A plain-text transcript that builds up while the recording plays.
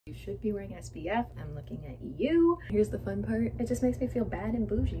You should be wearing SPF. I'm looking at you. Here's the fun part. It just makes me feel bad and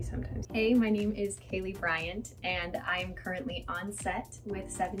bougie sometimes. Hey, my name is Kaylee Bryant, and I'm currently on set with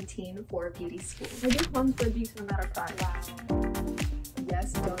 17 for beauty school. I do cons for a decent amount of time. Wow.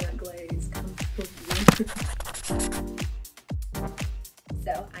 Yes, donut glaze comes from you.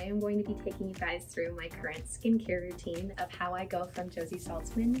 So I am going to be taking you guys through my current skincare routine of how I go from Josie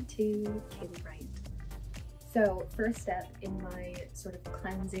Saltzman to Kaylee Bryant. So first step in my sort of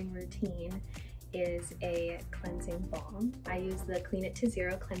cleansing routine is a cleansing balm. I use the Clean It to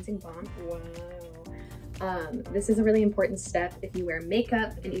Zero cleansing balm. Wow. This is a really important step if you wear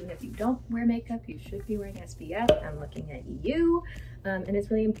makeup, and even if you don't wear makeup, you should be wearing SPF. I'm looking at you. And it's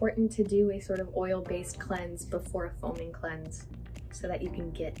really important to do a sort of oil-based cleanse before a foaming cleanse so that you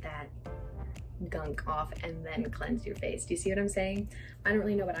can get that gunk off and then cleanse your face. Do you see what I'm saying? I don't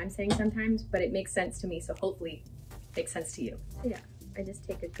really know what I'm saying sometimes, but it makes sense to me, so hopefully it makes sense to you. So yeah, I just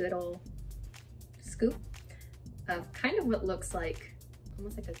take a good old scoop of kind of what looks like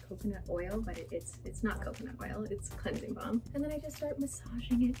almost like a coconut oil, but it's not coconut oil, it's cleansing balm. And then I just start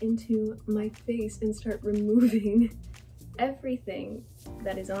massaging it into my face and start removing everything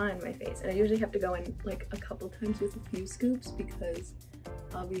that is on my face. And I usually have to go in like a couple times with a few scoops because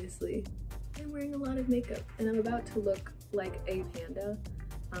obviously I'm wearing a lot of makeup and I'm about to look like a panda,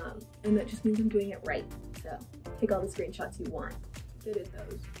 and that just means I'm doing it right. So take all the screenshots you want. Get in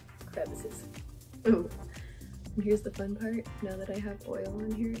those crevices. Ooh. And here's the fun part. Now that I have oil on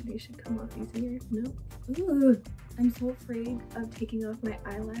here, they should come off easier. No. Ooh. I'm so afraid of taking off my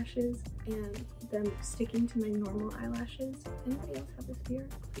eyelashes and them sticking to my normal eyelashes. Anybody else have this fear?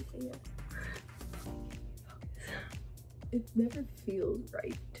 Please say yes. It never feels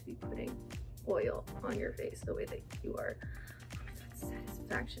right to be putting oil on your face the way that you are. Oh my god,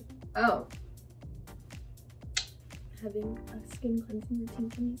 satisfaction. Oh. Having a skin cleansing routine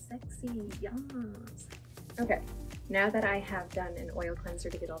can be sexy. Yes. Okay, now that I have done an oil cleanser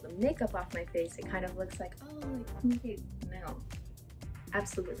to get all the makeup off my face, it kind of looks like, oh, like, okay, no.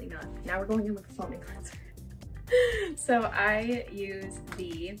 Absolutely not. Now we're going in with a foaming cleanser. So I use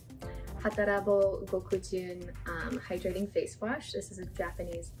the Hatarabo Gokujun hydrating face wash. This is a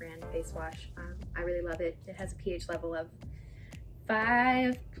Japanese brand face wash. I really love it. It has a pH level of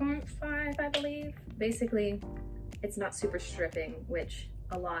 5.5, I believe. Basically, it's not super stripping, which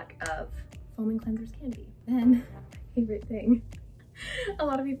a lot of foaming cleansers can be. Then, my favorite thing. A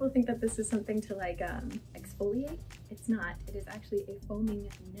lot of people think that this is something to like exfoliate. It's not. It is actually a foaming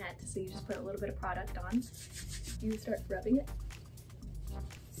net. So you just put a little bit of product on. You start rubbing it.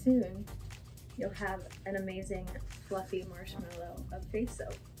 Soon, you'll have an amazing fluffy marshmallow of face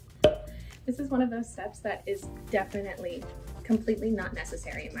soap. This is one of those steps that is definitely completely not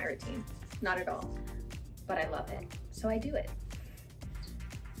necessary in my routine. Not at all. But I love it. So I do it.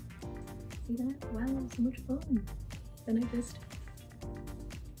 See that? Wow, so much fun. Then I just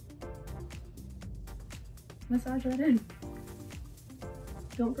massage that in.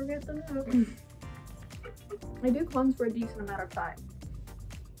 Don't forget the note. I do cleanse for a decent amount of time.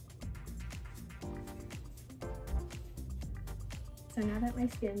 So now that my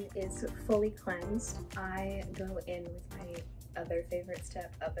skin is fully cleansed, I go in with my other favorite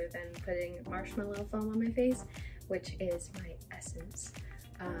step other than putting marshmallow foam on my face, which is my essence.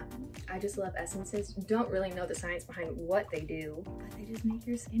 I just love essences. Don't really know the science behind what they do, but they just make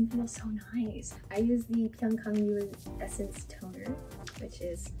your skin feel so nice. I use the Pyeongkang Essence Toner, which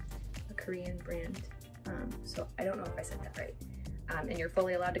is a Korean brand. So I don't know if I said that right. And you're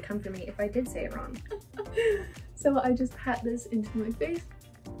fully allowed to come for me if I did say it wrong. So I just pat this into my face.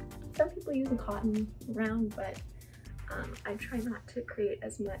 Some people use a cotton round, but I try not to create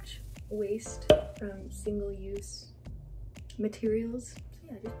as much waste from single-use materials. So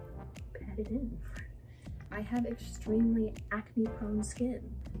yeah, just pat it in. I have extremely acne-prone skin,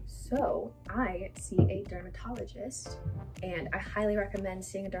 so I see a dermatologist, and I highly recommend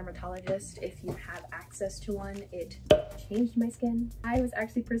seeing a dermatologist if you have access to one. It changed my skin. I was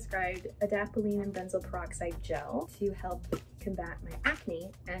actually prescribed adapalene and benzoyl peroxide gel to help combat my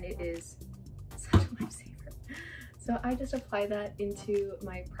acne, and it is such a lifesaver. So I just apply that into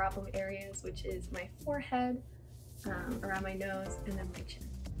my problem areas, which is my forehead, around my nose, and then my chin.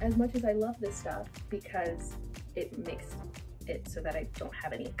 As much as I love this stuff because it makes it so that I don't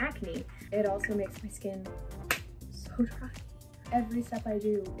have any acne, it also makes my skin so dry. Every step I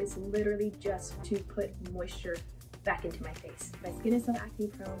do is literally just to put moisture back into my face. My skin is so acne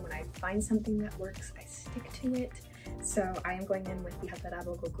prone. When I find something that works, I stick to it. So I am going in with the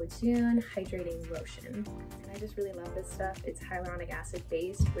Hatarabo Gokujun Hydrating Lotion. And I just really love this stuff. It's hyaluronic acid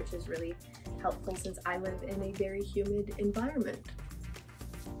based, which is really helpful since I live in a very humid environment.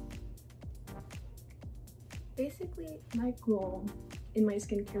 Basically, my goal in my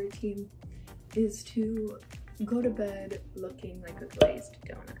skincare routine is to go to bed looking like a glazed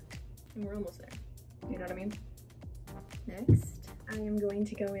donut. And we're almost there. You know what I mean? Next, I am going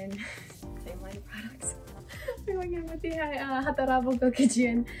to go in, same line of products. I'm going in with the Hatarabo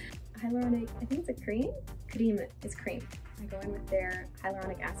Kokijin hyaluronic, I think it's a cream? It's cream. I go in with their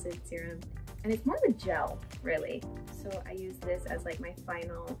hyaluronic acid serum, and it's more of a gel, really. So I use this as like my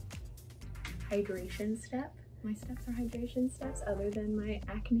final hydration step. My steps are hydration steps other than my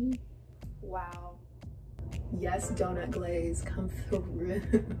acne. Wow. Yes, donut glaze, come through.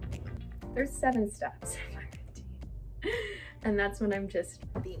 There's 7 steps in my routine. And that's when I'm just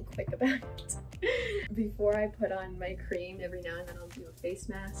being quick about it. Before I put on my cream, every now and then I'll do a face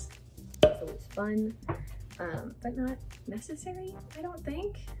mask. It's always fun, but not necessary, I don't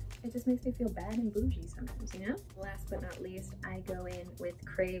think. It just makes me feel bad and bougie sometimes, you know? Last but not least, I go in with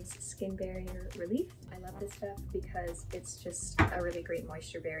Crave's Skin Barrier Relief. I love this stuff because it's just a really great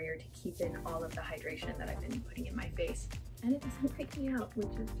moisture barrier to keep in all of the hydration that I've been putting in my face. And it doesn't break me out, which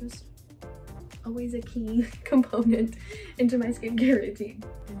is just always a key component into my skincare routine.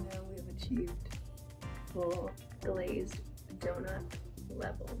 And now we have achieved full glazed donut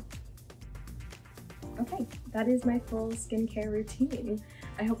level. Okay, that is my full skincare routine.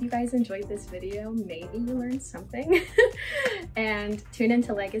 I hope you guys enjoyed this video. Maybe you learned something. And tune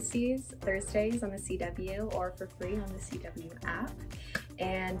into Legacies Thursdays on the CW or for free on the CW app.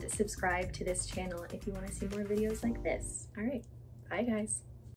 And subscribe to this channel if you want to see more videos like this. All right, bye guys.